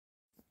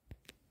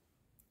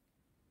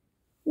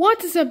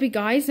What is up, you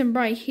guys? I'm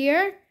right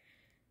here.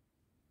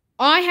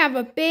 I have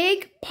a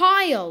big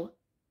pile.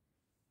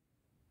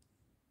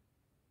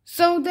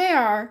 So there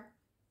are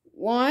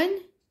 1,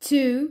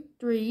 2,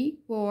 3,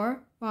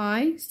 4,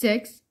 5,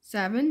 6,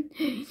 7,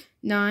 8,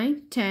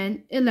 9,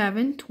 10,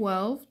 11,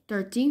 12,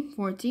 13,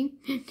 14,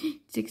 15,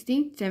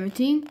 16,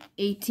 17,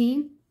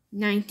 18,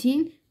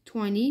 19,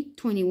 20,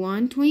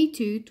 21,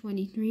 22,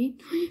 23,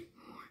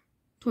 24,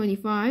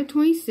 25,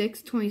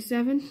 26,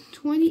 27,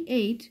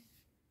 28,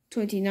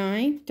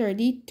 29,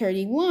 30,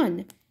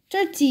 31.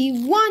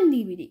 31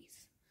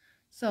 DVDs.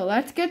 So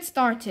let's get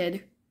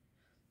started.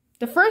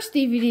 The first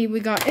DVD we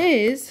got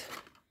is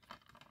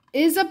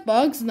A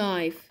Bug's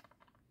Life.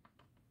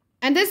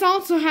 And this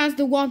also has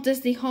the Walt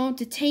Disney Home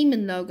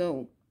Entertainment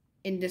logo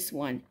in this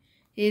one.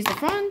 Here's the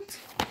front,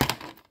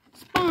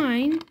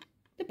 spine,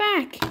 the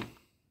back.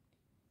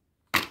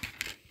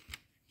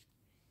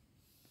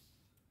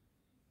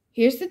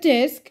 Here's the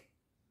disc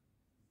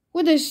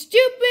with a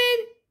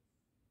stupid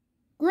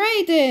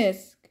gray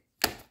disc.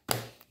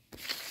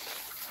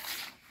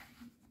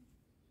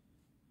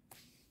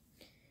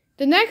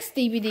 The next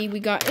DVD we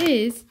got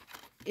is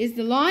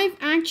the live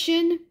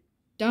action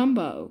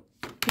Dumbo.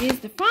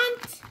 Here's the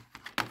front,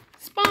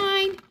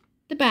 spine,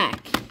 the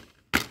back.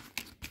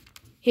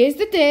 Here's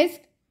the disc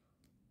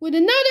with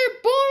another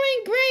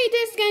boring gray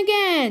disc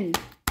again.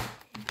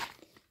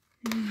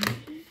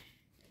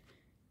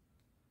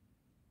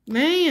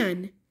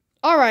 Man.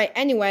 Alright,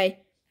 anyway.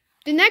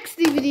 The next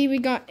DVD we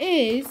got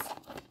is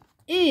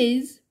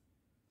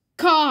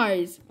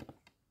Cars.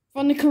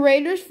 From the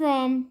creators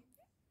from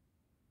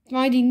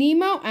Finding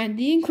Nemo and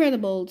The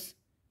Incredibles.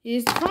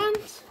 Here's the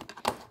front,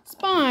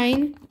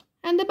 spine,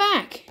 and the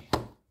back.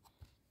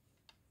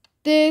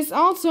 This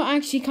also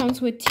actually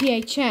comes with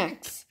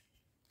THX.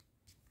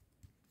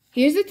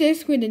 Here's the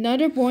disc with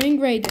another boring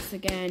gray disc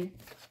again.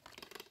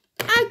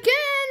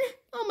 Again!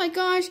 Oh my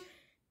gosh,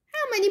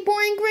 how many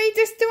boring gray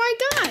discs do I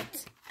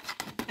got?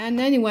 And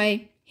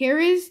anyway, here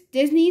is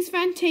Disney's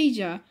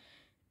Fantasia.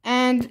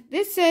 And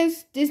this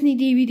says Disney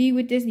DVD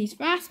with Disney's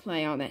Fast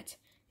Play on it.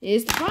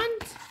 Here's the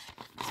front,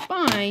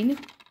 spine,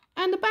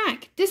 and the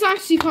back. This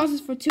actually costs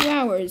for 2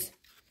 hours.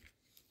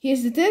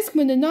 Here's the disc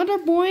with another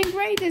boring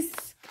gray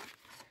disc.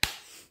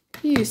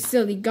 You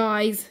silly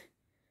guys.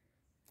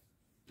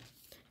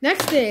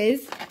 Next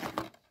is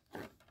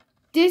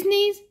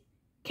Disney's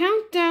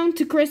Countdown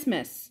to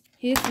Christmas.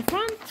 Here's the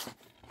front,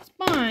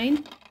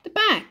 spine, the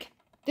back.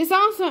 This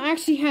also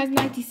actually has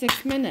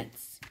 96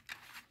 minutes.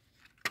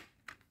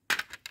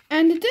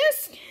 And the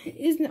disc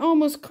is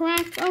almost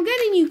cracked. I'll get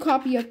a new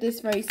copy of this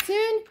very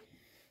soon.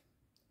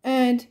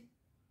 And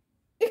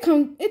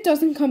it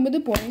doesn't come with a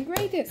boring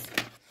gray disc.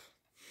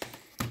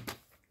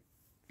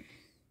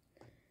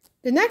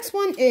 The next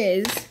one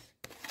is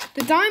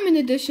the Diamond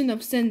Edition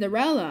of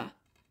Cinderella.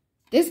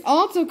 This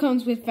also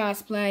comes with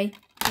Fast Play.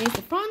 Here's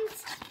the front,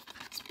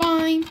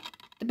 spine,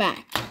 the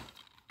back.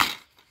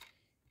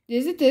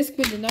 There's a disc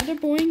with another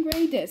boring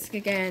gray disc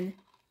again.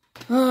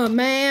 Oh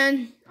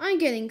man, I'm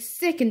getting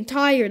sick and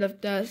tired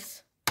of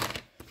this.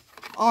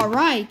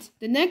 Alright,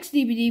 the next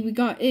DVD we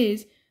got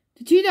is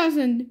the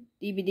 2000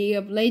 DVD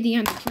of Lady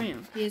and the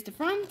Tramp. Here's the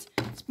front,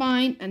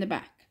 spine, and the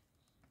back.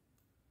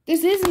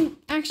 This isn't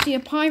actually a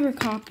pirate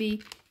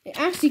copy. It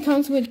actually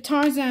comes with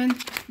Tarzan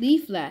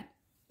leaflet,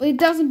 but it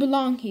doesn't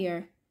belong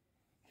here.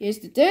 Here's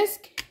the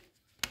disc,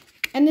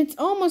 and it's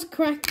almost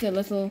cracked a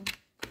little.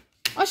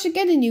 I should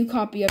get a new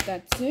copy of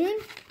that soon.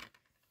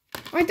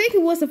 I think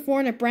it was a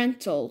foreign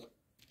rental.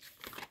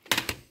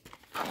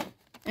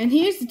 And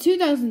here's the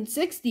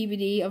 2006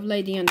 DVD of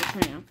Lady and the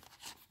Tramp.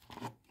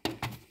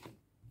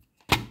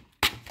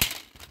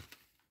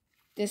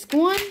 Disc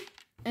 1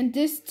 and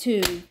Disc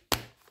 2.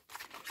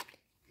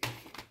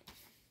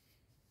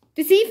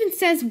 This even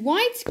says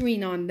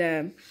widescreen on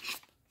them.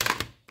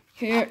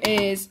 Here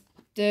is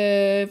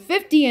the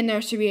 50th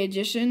Anniversary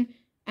Edition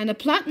and a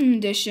Platinum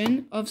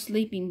Edition of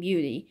Sleeping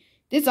Beauty.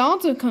 This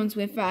also comes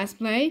with Fast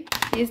Play.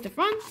 Here's the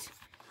front,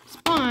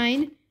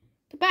 spine,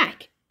 the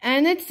back.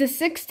 And it's the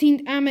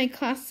 16th Anime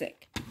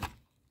Classic.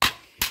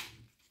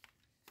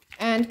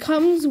 And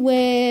comes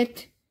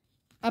with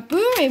a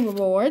Blu-ray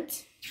reward.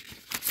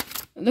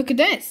 Look at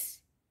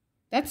this.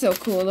 That's so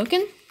cool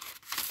looking.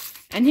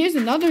 And here's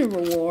another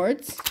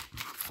reward.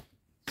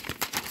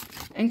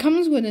 And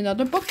comes with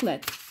another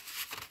booklet.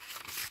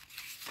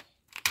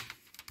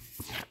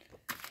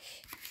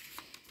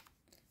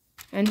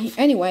 And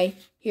anyway,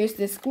 here's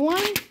disc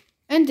 1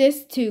 and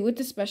disc 2 with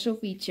the special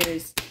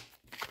features.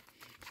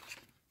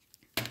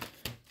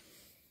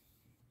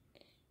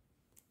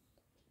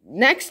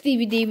 Next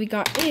DVD we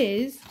got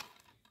is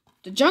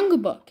The Jungle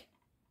Book.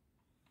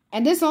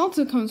 And this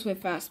also comes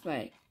with Fast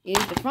Play.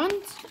 Here's the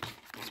front,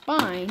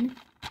 spine,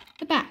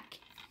 the back.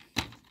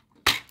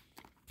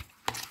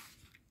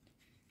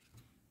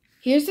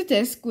 Here's the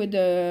disc with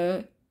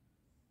the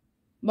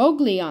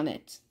Mowgli on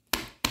it.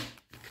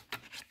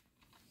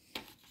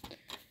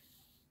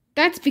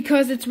 That's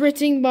because it's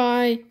written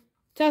by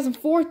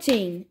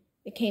 2014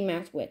 it came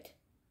out with.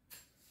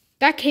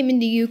 That came in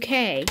the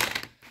UK.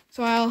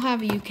 So I'll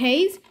have a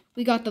UK's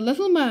we got The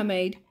Little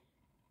Mermaid.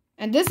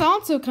 And this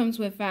also comes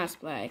with Fast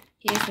Play.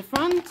 Here's the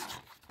front,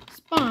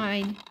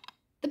 spine,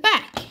 the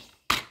back.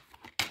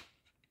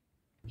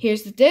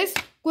 Here's the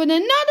disc with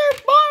another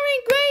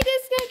boring gray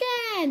disc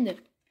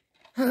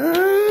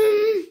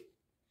again.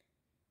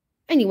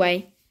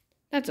 Anyway,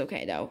 that's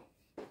okay though.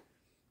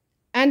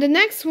 And the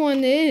next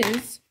one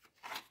is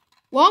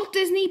Walt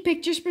Disney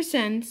Pictures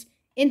presents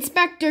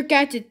Inspector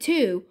Gadget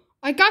 2.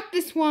 I got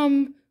this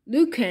from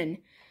Lucan,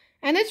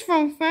 and it's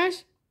from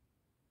Fresh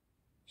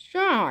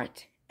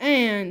Start.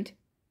 And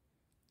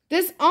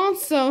this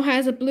also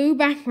has a blue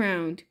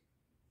background.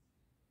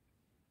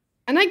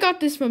 And I got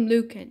this from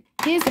Lucan.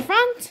 Here's the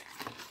front,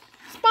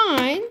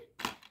 spine,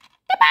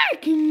 the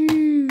back.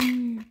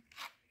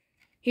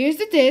 Here's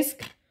the disc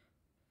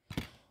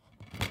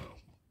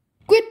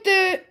with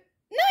the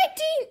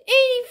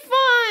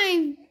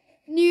 1985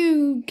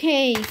 new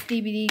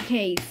DVD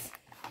case.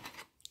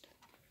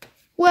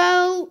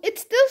 Well,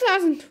 it's still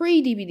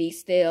 2003 DVD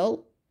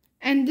still,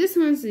 and this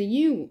one's the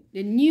new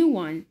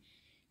one.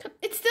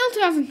 It's still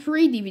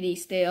 2003 DVD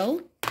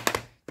still.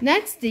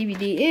 Next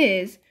DVD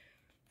is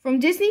from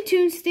Disney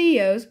Toon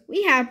Studios.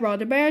 We have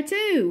Brother Bear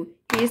 2.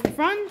 Here's the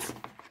front,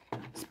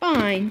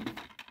 spine,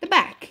 the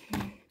back.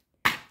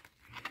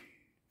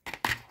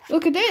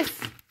 Look at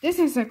this. This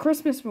is our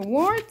Christmas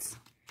rewards.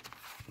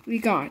 We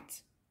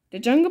got The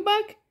Jungle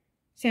Book,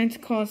 Santa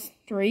Claus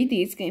 3,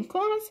 The Escape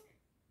Clause,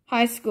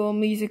 High School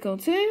Musical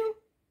 2,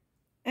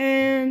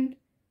 and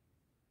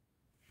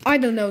I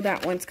don't know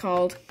that one's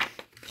called.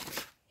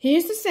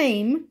 Here's the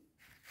same.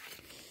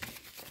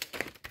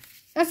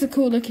 That's a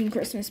cool looking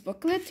Christmas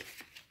booklet.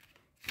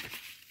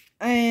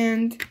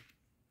 And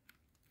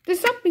there's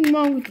something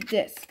wrong with the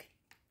disc.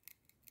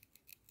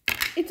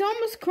 It's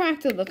almost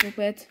cracked a little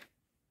bit.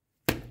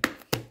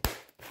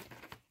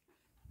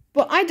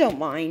 But I don't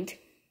mind.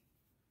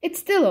 It's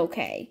still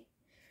okay.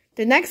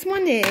 The next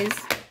one is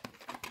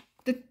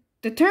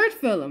the third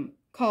film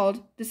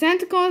called The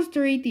Santa Claus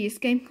 3, The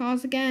Escape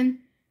Clause again.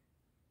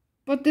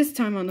 But this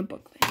time on the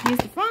booklet. Here's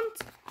the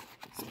front,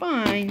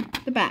 spine,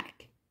 the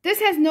back.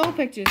 This has no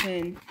pictures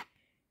in.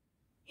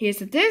 Here's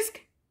the disc.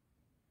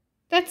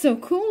 That's so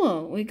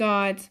cool. We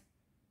got,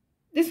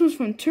 this was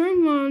from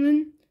Tim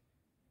Allen.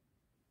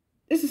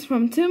 This is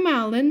from Tim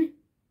Allen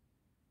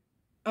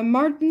and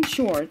Martin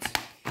Short.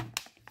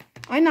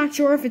 I'm not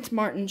sure if it's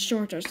Martin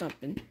Short or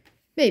something.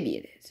 Maybe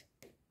it is.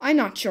 I'm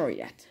not sure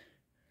yet.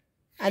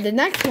 And the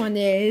next one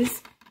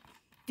is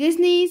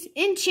Disney's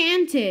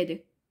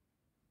Enchanted.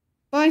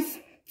 But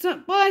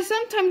I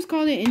sometimes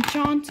call it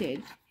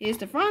Enchanted. Here's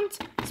the front,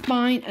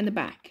 spine, and the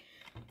back.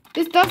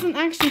 This doesn't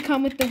actually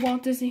come with the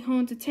Walt Disney Home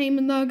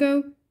Entertainment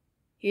logo.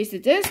 Here's the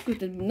disc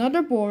with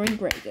another boring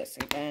gray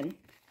disc again.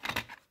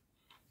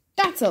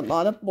 That's a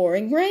lot of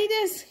boring gray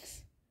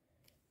discs.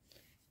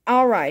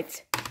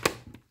 Alright.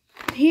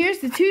 Here's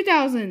the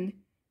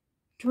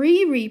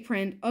 2003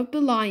 reprint of The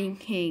Lion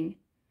King.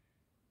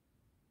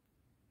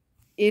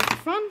 It's the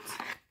front,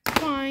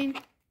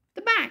 spine,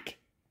 the back.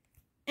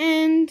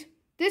 And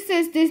this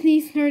is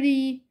Disney's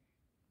 32nd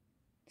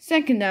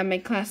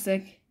anime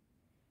classic.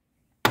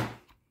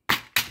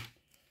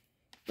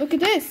 Look at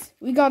this.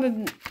 We got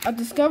a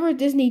Discover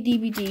Disney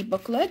DVD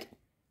booklet.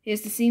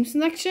 Here's the theme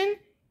selection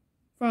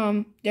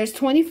from, there's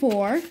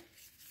 24.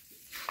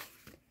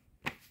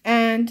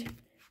 And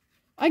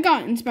I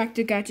got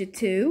Inspector Gadget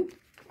 2.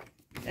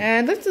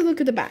 And let's look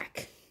at the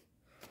back.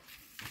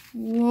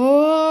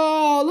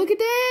 Whoa, look at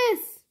this.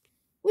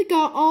 We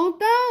got all of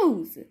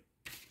those.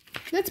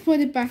 Let's put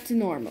it back to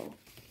normal.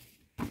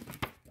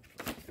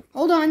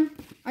 Hold on.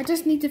 I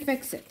just need to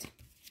fix it.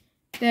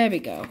 There we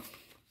go.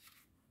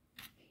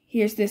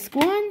 Here's this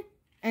one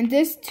and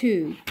this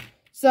 2.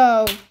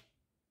 So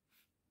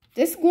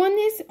this one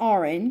is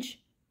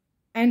orange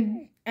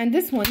and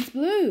this one's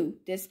blue.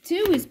 This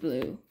 2 is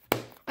blue.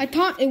 I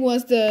thought it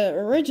was the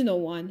original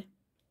one.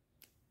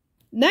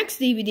 Next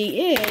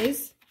DVD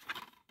is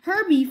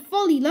Herbie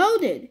Fully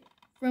Loaded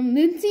from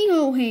Lindsay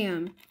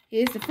Lohan.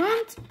 Here's the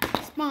front,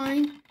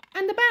 spine,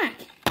 and the back.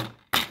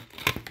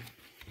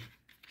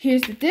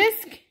 Here's the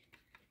disc.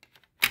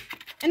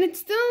 And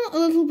it's still a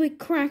little bit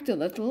cracked a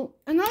little.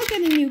 And I'll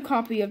get a new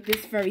copy of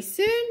this very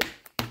soon.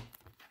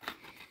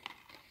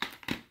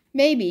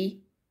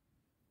 Maybe.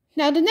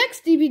 Now the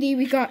next DVD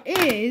we got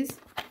is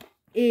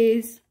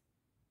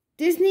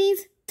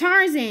Disney's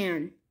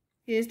Tarzan.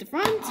 Here's the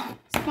front,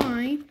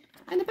 spine,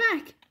 and the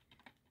back.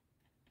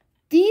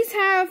 These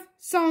have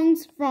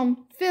songs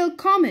from Phil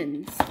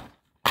Collins.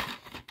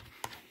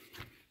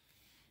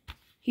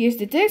 Here's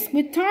the disc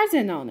with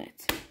Tarzan on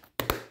it.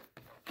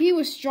 He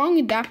was strong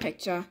in that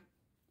picture.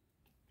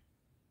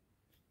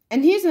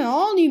 And here's an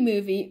all-new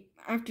movie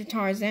after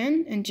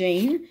Tarzan and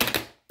Jane,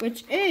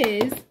 which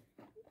is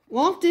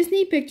Walt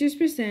Disney Pictures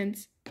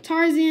presents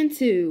Tarzan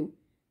 2.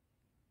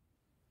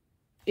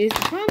 Is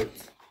the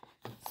front,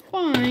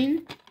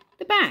 spine,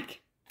 the back.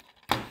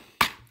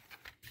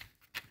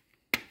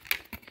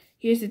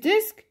 Here's the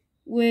disc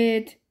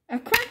with a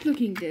cracked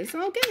looking disc.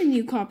 I'll get a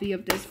new copy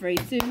of this very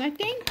soon, I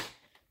think.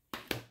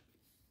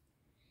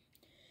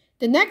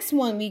 The next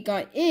one we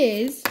got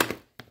is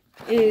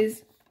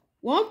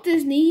Walt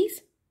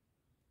Disney's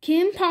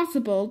Kim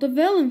Possible, The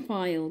Villain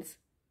Files.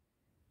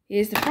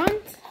 Here's the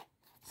front,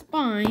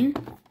 spine,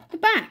 the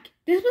back.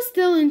 This was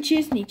still in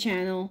Disney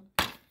Channel.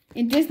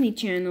 Here's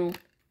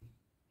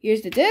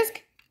the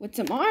disc with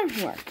some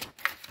artwork.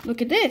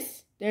 Look at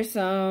this. This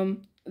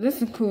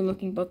is a cool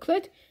looking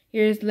booklet.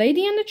 Here's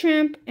Lady and the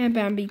Tramp and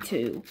Bambi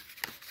 2.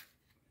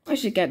 I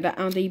should get that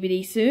on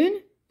DVD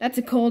soon. That's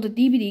called a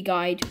DVD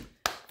guide.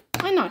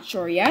 I'm not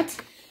sure yet.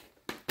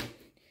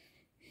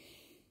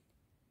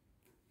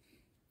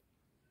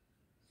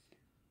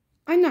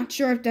 I'm not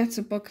sure if that's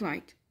a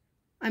booklet.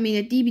 I mean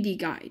a DVD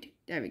guide.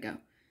 There we go.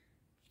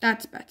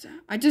 That's better.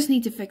 I just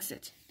need to fix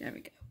it. There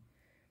we go.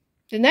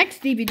 The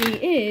next DVD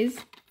is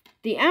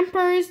The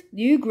Emperor's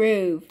New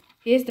Groove.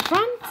 Here's the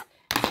front,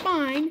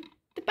 spine,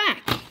 the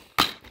back.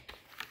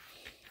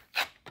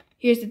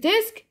 Here's the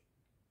disc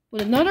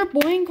with another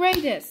Boy in Grey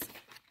disc.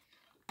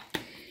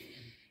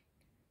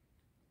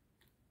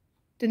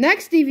 The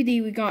next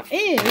DVD we got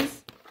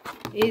is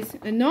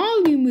an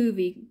all-new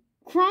movie,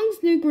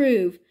 Kong's New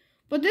Groove.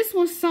 But this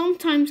was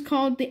sometimes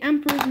called The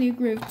Emperor's New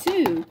Groove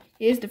too.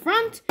 Here's the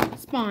front,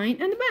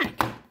 spine, and the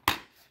back.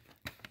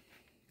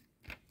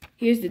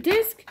 Here's the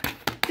disc.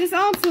 This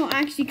also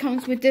actually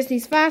comes with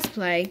Disney's Fast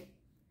Play.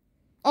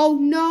 Oh,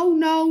 no.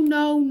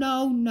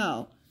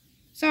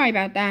 Sorry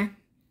about that.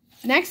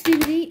 Next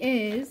DVD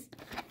is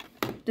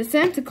The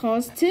Santa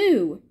Claus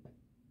 2.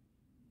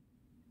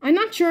 I'm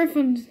not sure if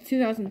from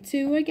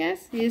 2002, I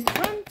guess. Here's the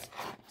front,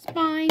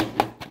 spine,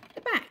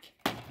 the back.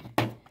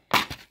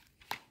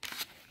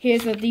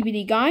 Here's a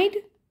DVD guide.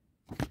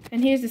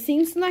 And here's the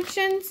scene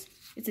selections.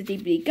 It's a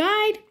DVD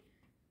guide.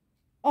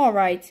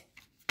 Alright.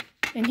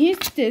 And here's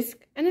the disc.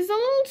 And it's a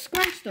little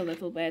scratched a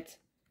little bit.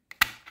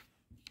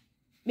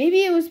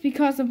 Maybe it was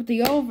because of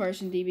the old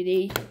version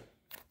DVD.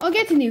 I'll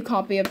get a new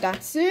copy of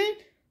that soon.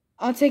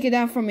 I'll take it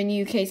out from a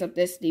new case of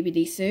this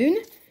DVD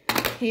soon.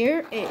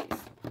 Here is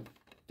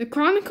The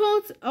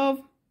Chronicles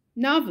of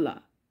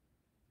Novala,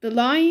 The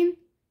Lion,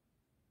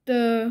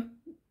 the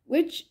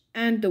Witch,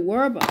 and the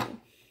Werewolf.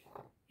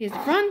 Here's the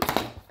front,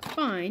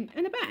 spine,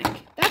 and the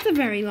back. That's a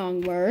very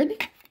long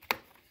word.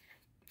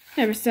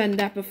 Never said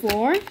that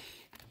before.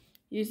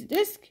 Here's the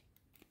disc.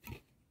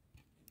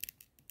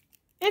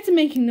 It's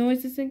making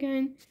noises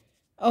again.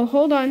 Oh,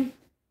 hold on.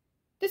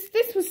 This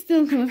was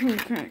still a little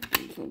cracked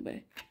a little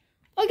bit.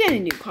 I'll get a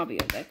new copy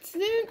of that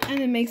soon,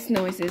 and it makes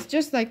noises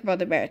just like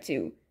Brother Bear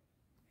 2.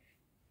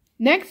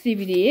 Next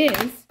DVD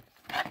is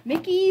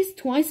Mickey's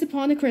Twice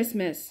Upon a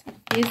Christmas.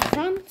 Here's the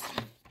front,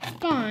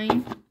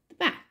 spine, the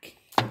back.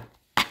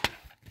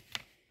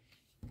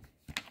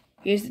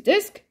 Here's the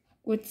disc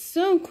with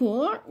some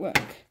cool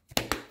artwork.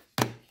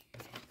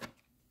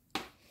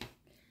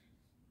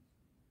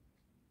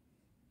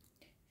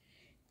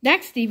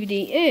 Next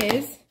DVD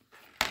is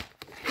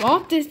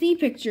Walt Disney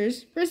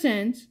Pictures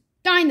presents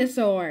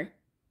Dinosaur.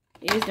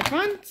 Here's the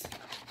front,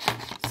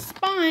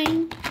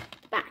 spine,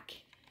 back.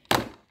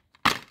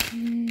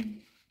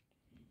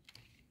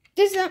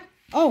 This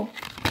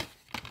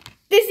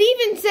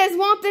even says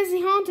Walt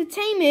Disney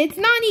Entertainment. It's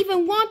not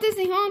even Walt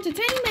Disney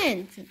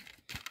Entertainment.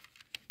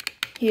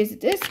 Here's the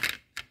disc.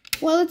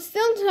 Well, it's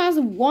still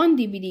 2001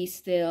 DVD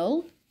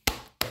still.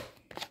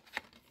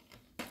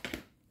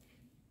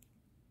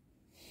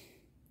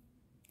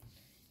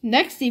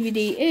 Next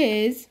DVD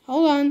is,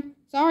 hold on,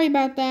 sorry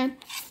about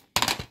that,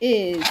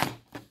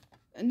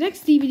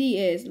 next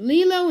DVD is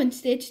Lilo and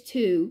Stitch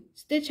 2,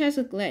 Stitch Has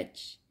a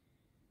Glitch.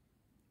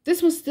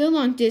 This was still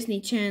on Disney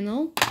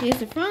Channel. Here's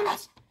the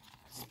front,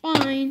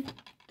 spine,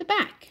 the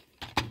back.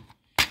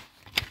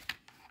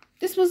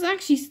 This was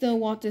actually still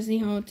Walt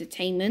Disney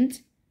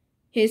Entertainment.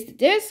 Here's the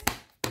disc.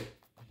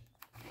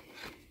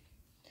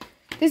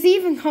 This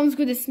even comes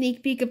with a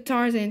sneak peek of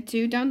Tarzan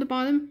 2 down the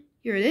bottom.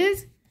 Here it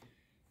is.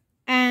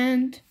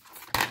 And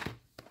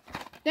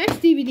next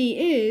DVD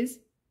is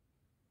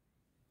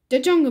The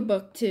Jungle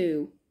Book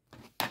 2.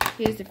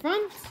 Here's the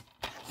front,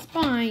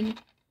 spine,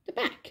 the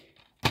back.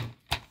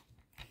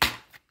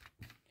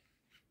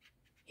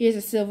 Here's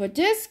a silver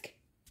disc.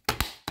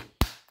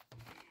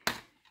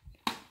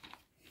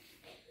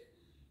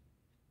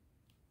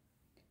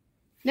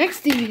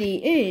 Next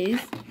DVD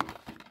is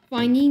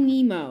Finding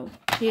Nemo.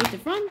 Here's the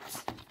front,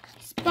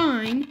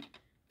 spine,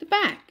 the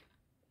back.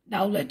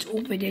 Now let's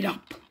open it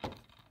up.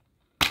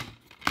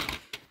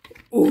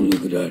 Oh,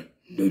 look at that.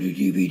 Another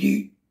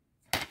DVD.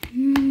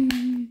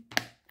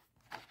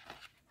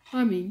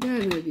 I mean,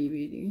 that's a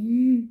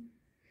DVD.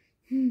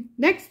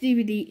 Next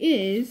DVD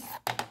is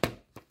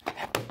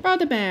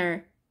Brother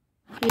Bear.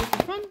 Here's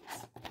the front,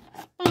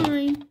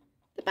 spine,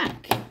 the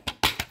back.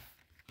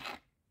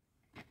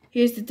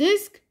 Here's the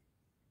disc.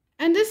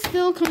 And this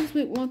still comes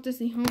with Walt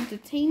Disney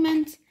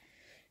Entertainment.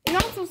 It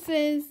also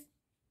says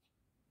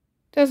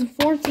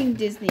 2014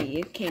 Disney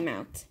it came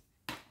out.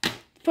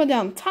 Put it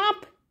on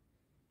top.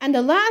 And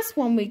the last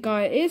one we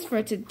got is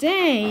for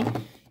today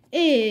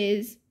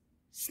is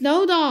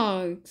Snow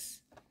Dogs.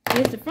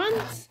 Here's the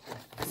front,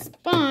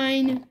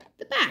 spine,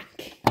 the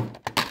back.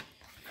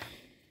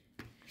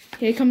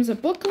 Here comes a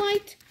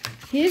booklight.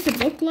 Here's a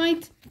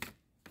booklight.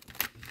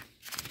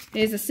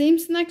 Here's the theme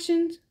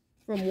selections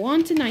from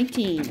 1 to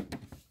 19.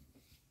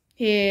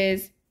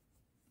 Here's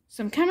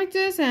some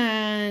characters,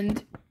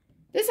 and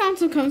this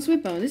also comes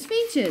with bonus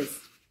features.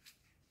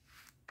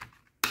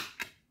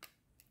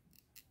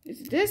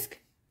 Here's a disc.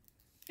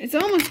 It's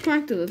almost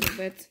cracked a little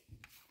bit.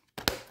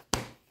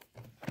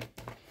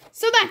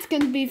 So that's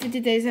going to be for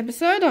today's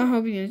episode. I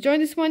hope you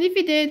enjoyed this one. If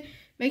you did,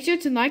 make sure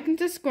to like and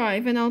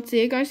subscribe, and I'll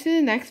see you guys in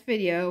the next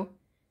video.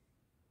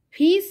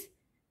 Peace,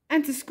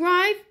 and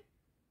subscribe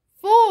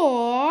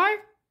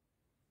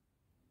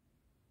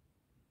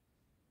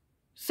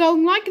So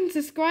like and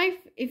subscribe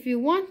if you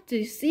want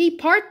to see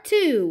part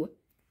 2.